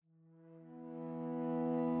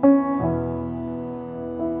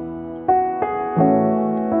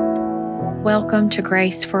welcome to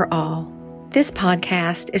Grace for All. This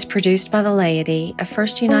podcast is produced by the laity of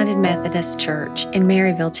First United Methodist Church in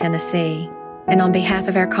Maryville, Tennessee. And on behalf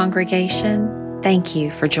of our congregation, thank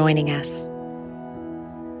you for joining us.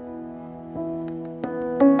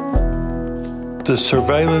 The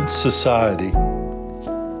Surveillance Society.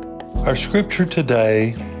 Our scripture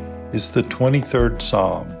today is the 23rd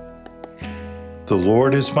Psalm. The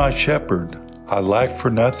Lord is my shepherd, I lack for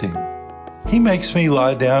nothing. He makes me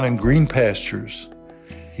lie down in green pastures.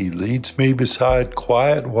 He leads me beside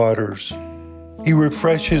quiet waters. He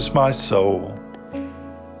refreshes my soul.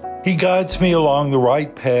 He guides me along the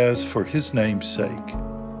right paths for His name's sake.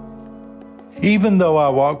 Even though I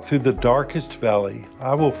walk through the darkest valley,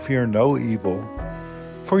 I will fear no evil.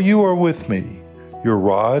 For you are with me. Your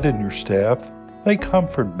rod and your staff, they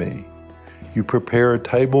comfort me. You prepare a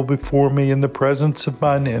table before me in the presence of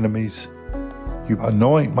mine enemies. You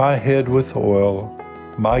anoint my head with oil,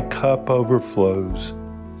 my cup overflows.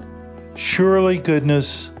 Surely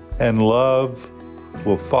goodness and love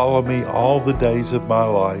will follow me all the days of my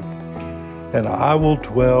life, and I will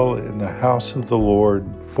dwell in the house of the Lord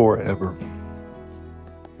forever.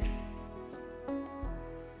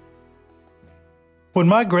 When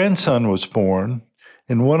my grandson was born,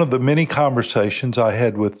 in one of the many conversations I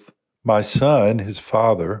had with my son, his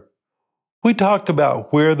father, we talked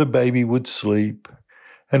about where the baby would sleep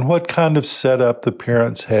and what kind of setup the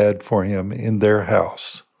parents had for him in their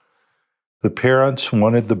house. The parents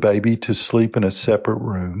wanted the baby to sleep in a separate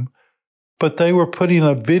room, but they were putting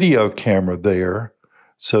a video camera there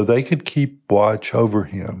so they could keep watch over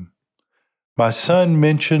him. My son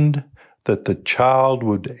mentioned that the child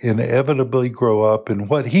would inevitably grow up in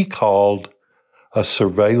what he called a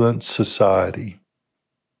surveillance society.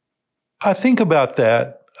 I think about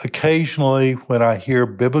that occasionally when I hear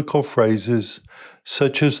biblical phrases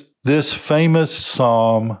such as this famous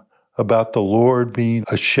psalm about the Lord being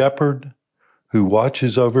a shepherd who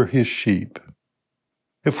watches over His sheep.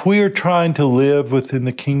 If we are trying to live within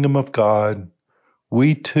the kingdom of God,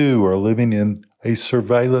 we too are living in a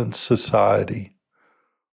surveillance society,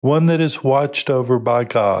 one that is watched over by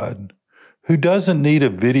God, who doesn't need a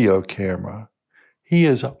video camera. He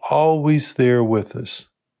is always there with us.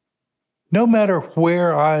 No matter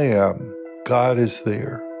where I am, God is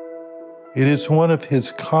there. It is one of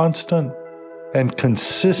His constant and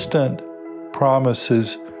consistent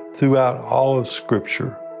promises throughout all of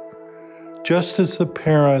Scripture. Just as the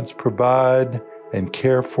parents provide and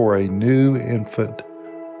care for a new infant,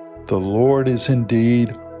 the Lord is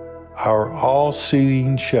indeed our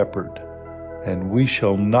all-seeing shepherd, and we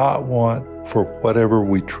shall not want for whatever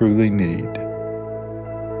we truly need.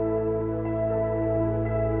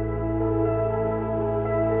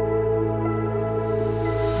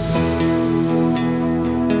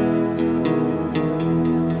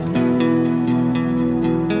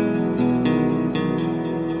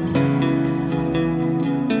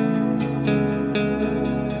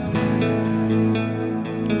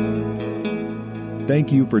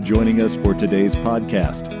 Thank you for joining us for today's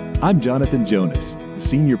podcast. I'm Jonathan Jonas,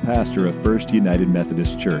 Senior Pastor of First United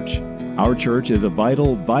Methodist Church. Our church is a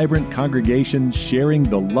vital, vibrant congregation sharing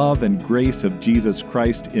the love and grace of Jesus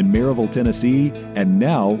Christ in Maryville, Tennessee, and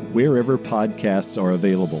now wherever podcasts are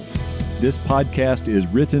available. This podcast is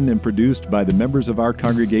written and produced by the members of our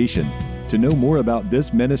congregation. To know more about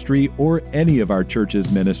this ministry or any of our church's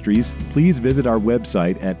ministries, please visit our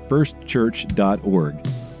website at firstchurch.org.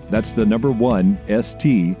 That's the number 1,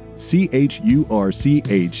 stchurch.org.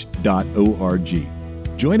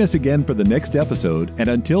 Join us again for the next episode, and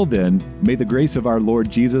until then, may the grace of our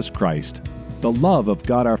Lord Jesus Christ, the love of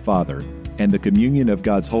God our Father, and the communion of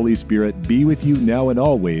God's Holy Spirit be with you now and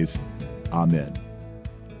always. Amen.